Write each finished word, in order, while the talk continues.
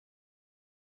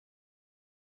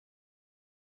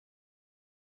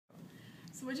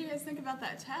So what do you guys think about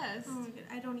that test? Oh my god,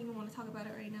 I don't even want to talk about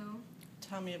it right now.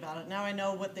 Tell me about it. Now I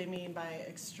know what they mean by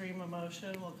extreme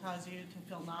emotion will cause you to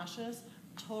feel nauseous.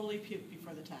 Totally puked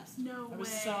before the test. No way. I was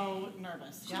so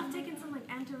nervous. Should have taken some like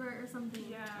Antivert or something.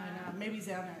 Yeah. I know. Maybe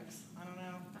Xanax. I don't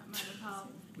know. That might have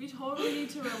helped. We totally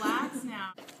need to relax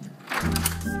now.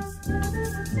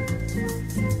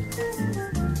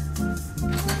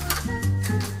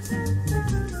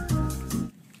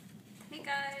 Hey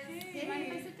guys. Hey. Mind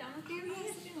if I sit down with you?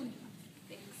 Yes.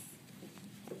 Thanks.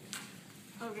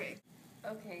 Okay.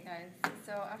 Okay, guys.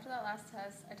 So after that last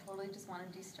test, I totally just want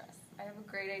to de-stress. I have a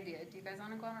great idea. Do you guys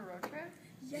want to go on a road trip?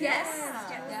 Yes.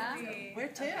 Yeah? Where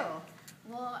to?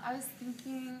 Well, I was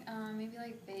thinking maybe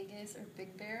like Vegas or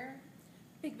Big Bear.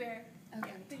 Big Bear.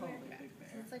 Okay. Totally Big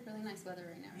Bear. It's like really nice weather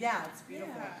right now. Yeah, it's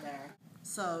beautiful up there.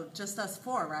 So just us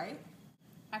four, right?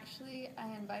 Actually, I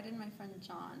invited my friend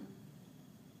John.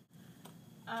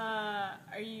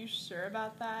 Are you sure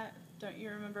about that? Don't you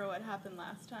remember what happened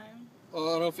last time?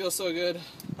 Oh, I don't feel so good.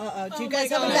 Uh-oh. Do you Oh guys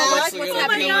my have a God. bag? What's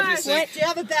happening? What? Do you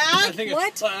have a bag?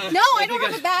 What? No, I don't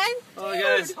have a bag. Oh,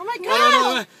 guys. Oh my Oh,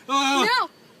 god. no.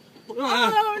 No.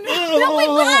 Oh, wait,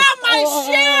 my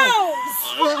shoes!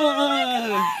 Oh,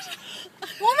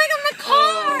 Oh my god, my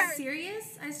car!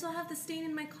 Serious? I still have the stain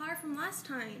in my car from last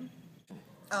time.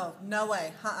 Oh, no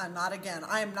way. Not again.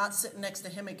 I am not sitting next to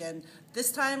him again.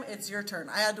 This time, it's your turn.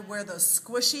 I had to wear those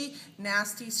squishy,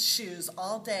 nasty shoes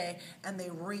all day, and they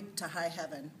reeked to high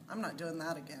heaven. I'm not doing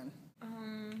that again.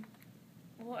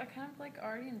 Well, I kind of like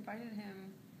already invited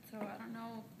him, so I don't know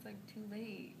if it's like too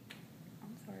late.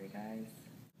 I'm sorry, guys.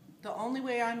 The only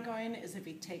way I'm going is if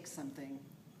he takes something.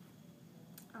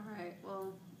 All right,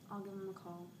 well, I'll give him a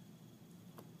call.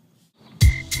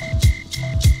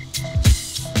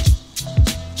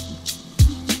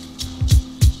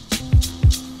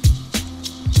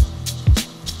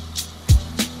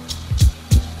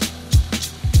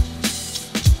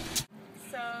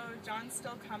 So, John's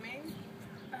still coming?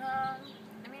 I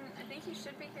mean, I think he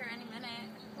should be here any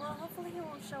minute. Well, hopefully he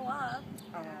won't show up.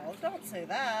 Oh, don't say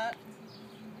that.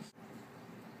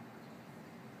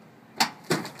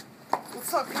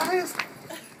 What's up, guys?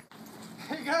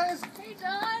 Hey, guys. Hey,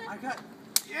 John!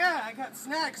 I got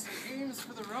snacks and games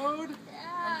for the road.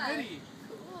 Yeah! I'm ready.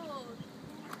 Cool.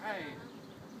 Right.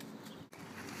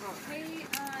 Hey,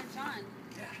 John.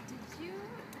 Yeah. Did you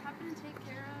happen to take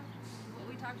care of what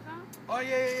we talked about? Oh,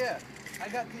 yeah. I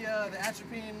got the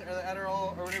atropine or the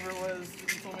Adderall or whatever it was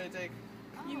that you told me to take.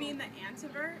 You mean the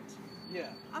Antivert?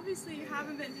 Yeah. Obviously, you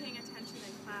haven't been paying attention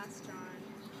in class, John.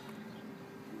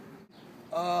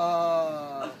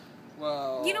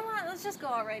 Well. You know what? Let's just go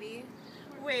already.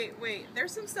 Wait.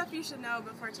 There's some stuff you should know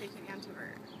before taking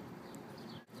Antivert.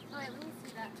 Alright, let me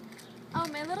see that. Oh,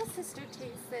 my little sister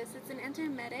takes this. It's an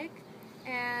anti-emetic,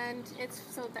 and it's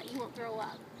so that you won't throw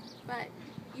up. But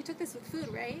you took this with food,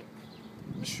 right?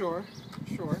 Sure.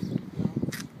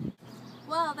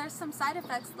 Well, there's some side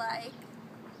effects like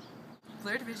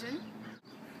Blurred vision.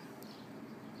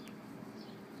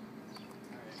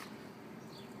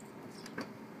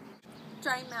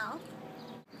 dry mouth,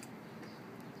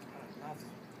 Mouth.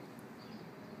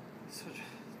 So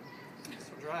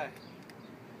dry.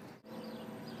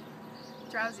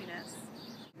 Drowsiness.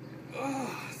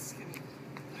 Oh, it's getting.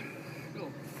 I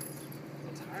feel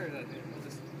tired out here. I'll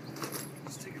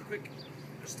just take a quick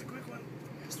one.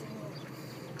 Just one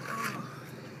little.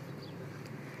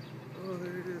 Oh,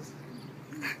 there it is.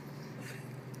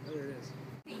 There it is.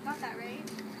 you got that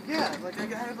right? Yeah, like I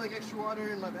have like extra water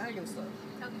in my bag and stuff.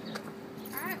 Okay.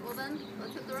 Alright, well then,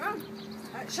 let's hit the road.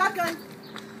 Alright, shotgun.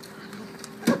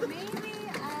 Maybe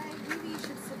you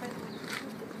should sit by the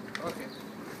window. Okay.